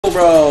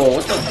Bro,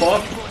 what the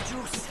fuck?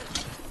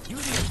 You're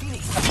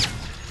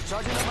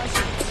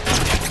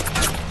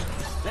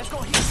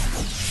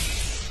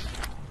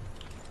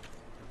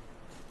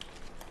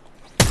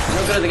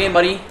not good at the game,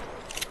 buddy.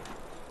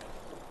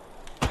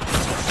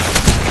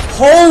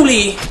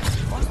 Holy!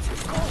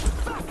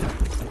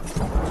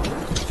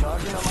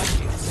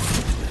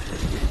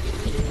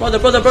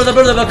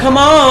 Brother, come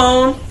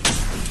on!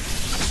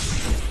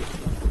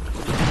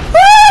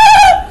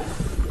 Ah!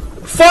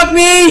 Fuck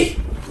me!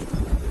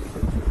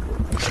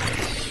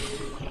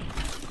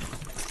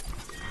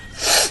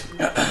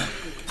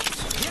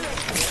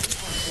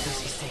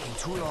 This is taking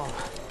too long.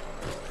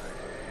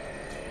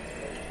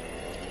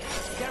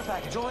 Care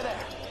package over there.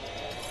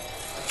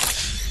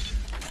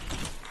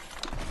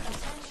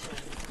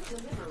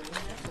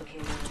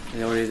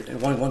 There already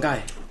one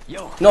guy.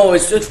 Yo. No,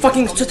 it's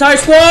fucking Tatar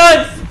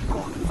Squad!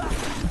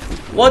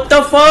 What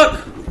the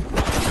fuck?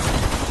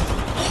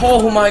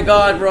 Oh my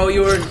god, bro,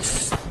 you were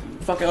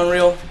fucking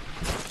unreal.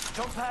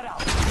 Jump pad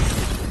out.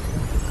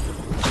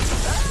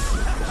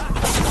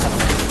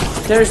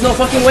 There's no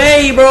fucking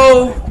way,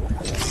 bro.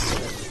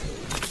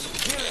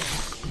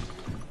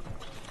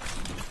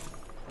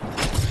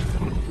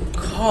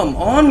 Come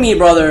on me,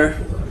 brother.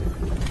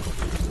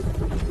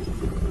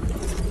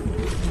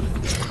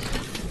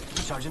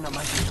 Charging up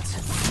my shields.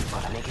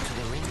 Gotta make it to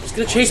the ring. It's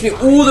gonna chase me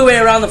all the way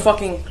around the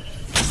fucking...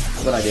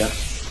 Good idea.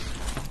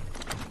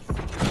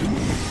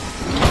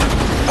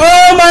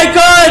 Oh my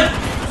god!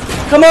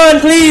 Come on,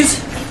 please!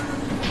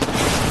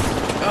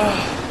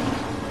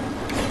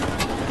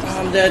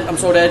 I'm dead. I'm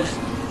so dead.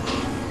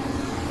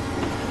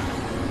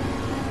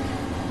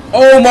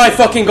 Oh my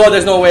fucking god,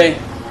 there's no way.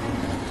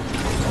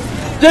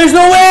 There's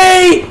no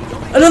way!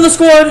 Another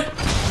squad!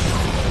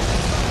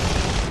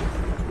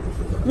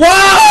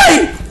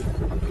 Why?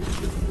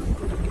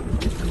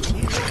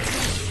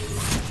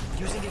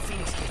 Using a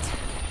Phoenix kit.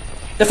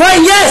 They're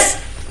fighting, yes!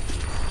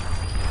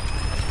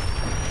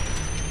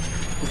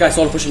 This guy's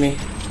solo pushing me.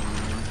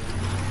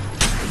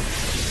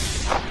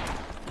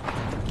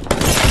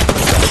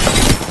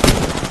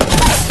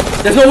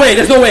 There's no way,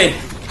 there's no way.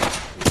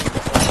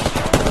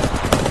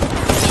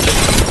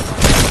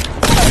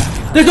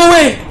 There's no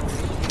way!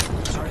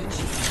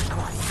 Come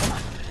on.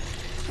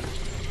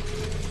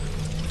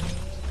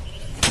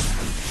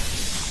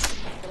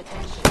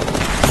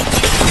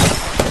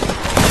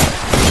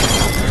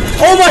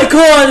 Oh my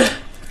god!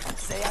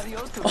 Say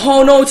adios to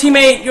Oh no,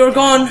 teammate, you're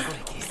gone.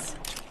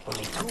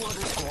 only 2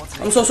 other squads.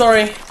 I'm so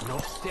sorry. No,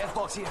 death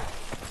box here.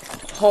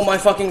 Oh my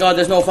fucking god,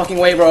 there's no fucking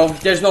way, bro.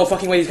 There's no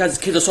fucking way these guys'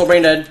 kids are so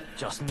brain dead.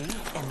 Just me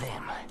and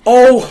them.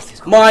 Oh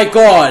my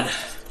god.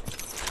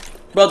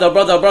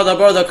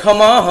 Brother,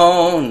 come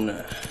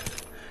on.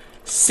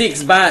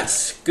 6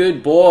 bats,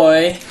 good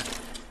boy.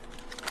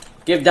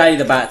 Give daddy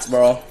the bats,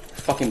 bro.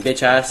 Fucking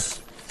bitch ass.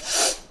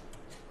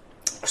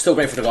 Still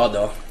grateful to God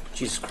though.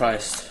 Jesus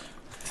Christ.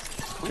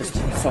 Just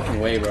no fucking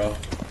way, bro.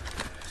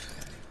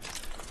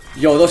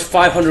 Yo, those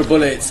 500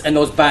 bullets and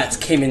those bats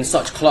came in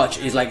such clutch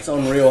is like, it's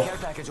unreal. Care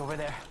package over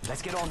there.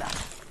 Let's get on that.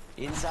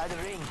 Inside the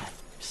ring.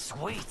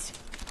 Sweet.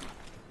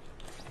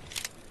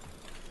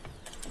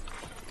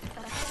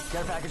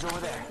 Care package over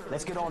there.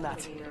 Let's get on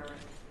that.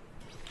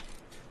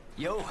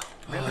 Yo.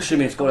 Oh, shoot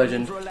me, Skull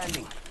Legend. For a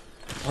landing.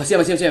 Oh, I see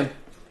him.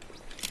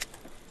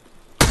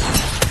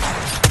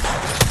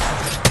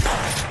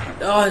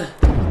 Oh.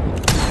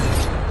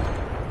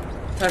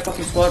 Entire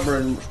fucking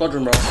squadron,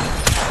 bro.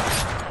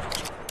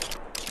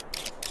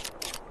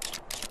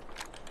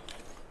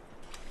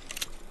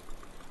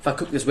 If I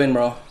cook this win,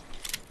 bro.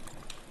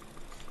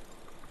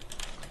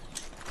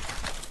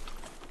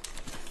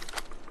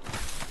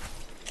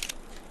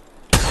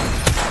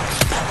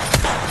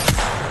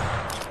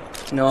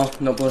 No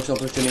push,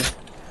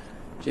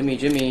 Jimmy.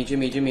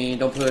 Jimmy,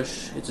 don't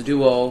push. It's a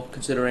duo,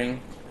 considering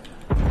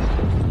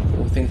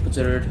all things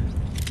considered.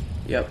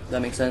 Yep,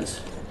 that makes sense.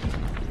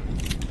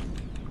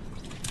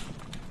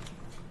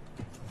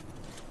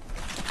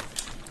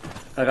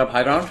 I got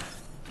high ground.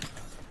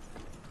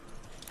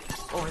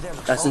 Over there.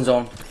 That's in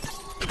zone.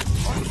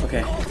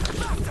 Okay. I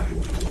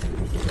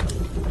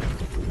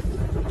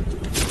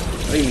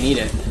don't even need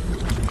it.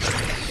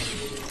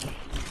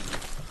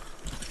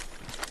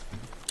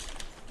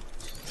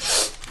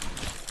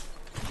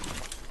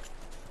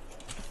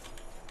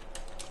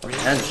 Oh, your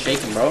hands are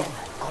shaking, bro.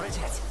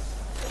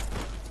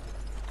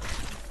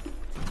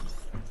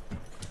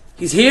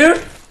 He's here?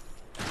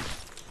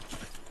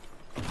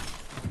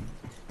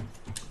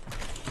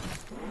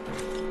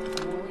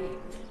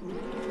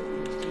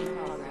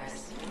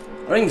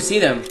 I don't even see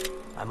them.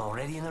 I'm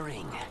already in the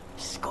ring.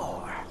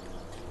 Score.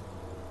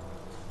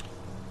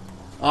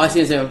 Oh, I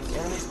see him.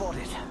 Enemy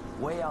spotted.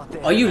 Way out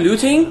there. Are you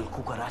looting?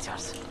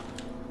 Cucarachas.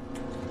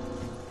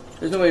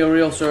 There's no way you're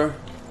real, sir.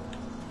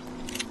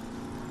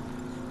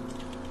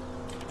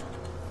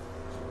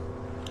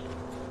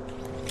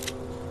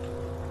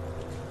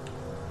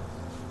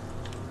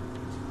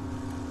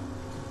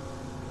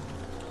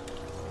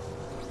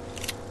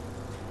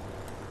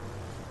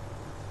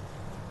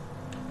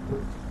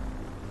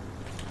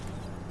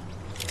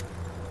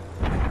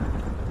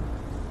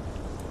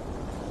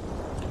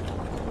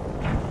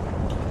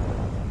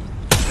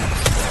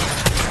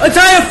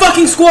 Entire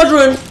fucking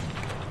squadron!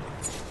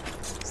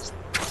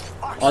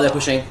 Oh, they're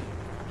pushing.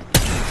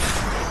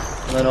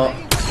 No, no.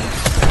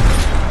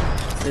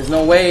 There's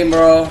no way,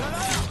 bro.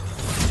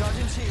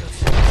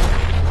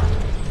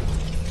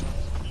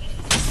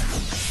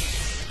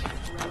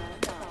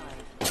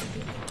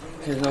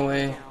 There's no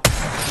way.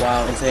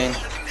 Wow, insane.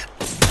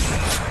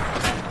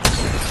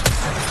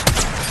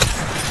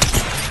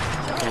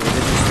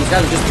 These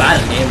guys are just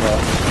bad at the game, bro.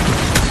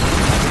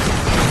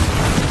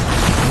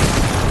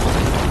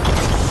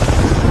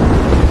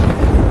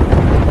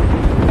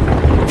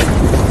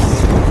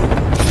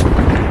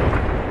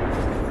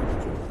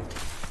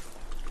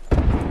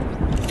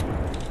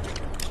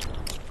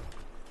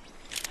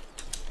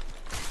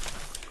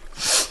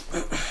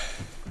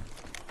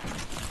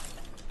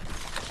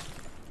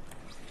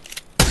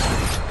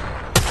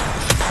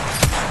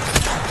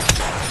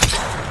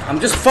 I'm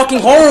just fucking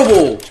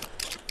horrible!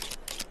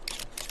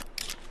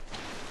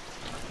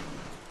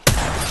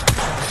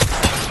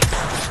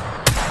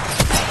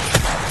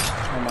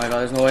 Oh my god,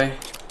 there's no way.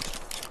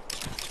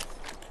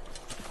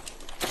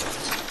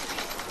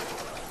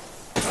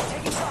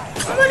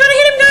 Oh my god, I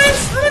hit him, guys!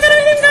 Oh my god, I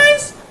hit him,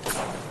 guys!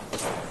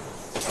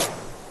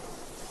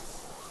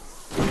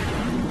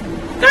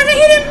 Guys, I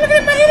hit him! Look at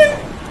him, I hit him!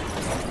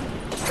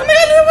 Oh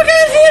my god,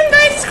 I hit him,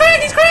 guys! He's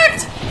cracked, he's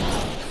cracked!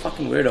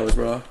 Fucking weirdos,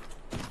 bro.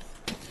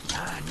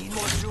 Need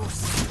more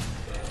juice.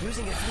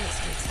 Using a Phoenix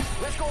kit.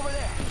 Let's go over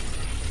there.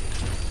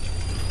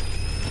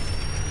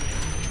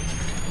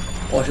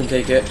 Watch him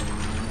take it.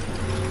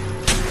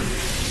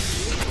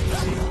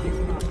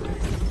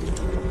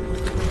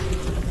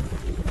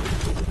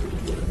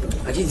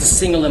 I need to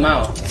single him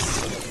out.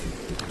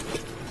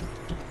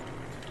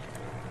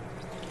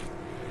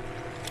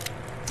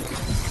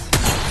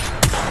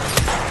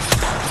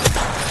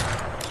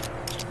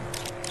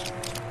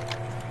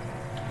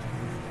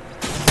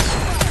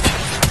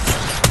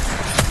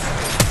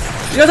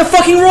 You guys are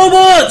fucking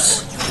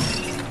robots!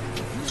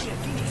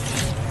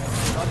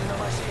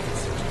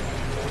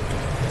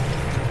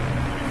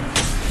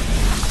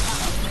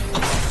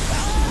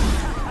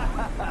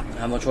 I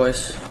have no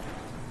choice.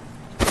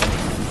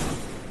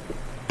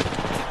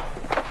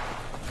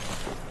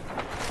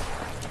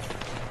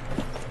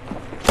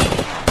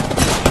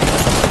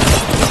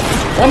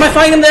 Why am I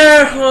fighting him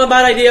there? Oh,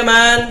 bad idea,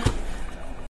 man.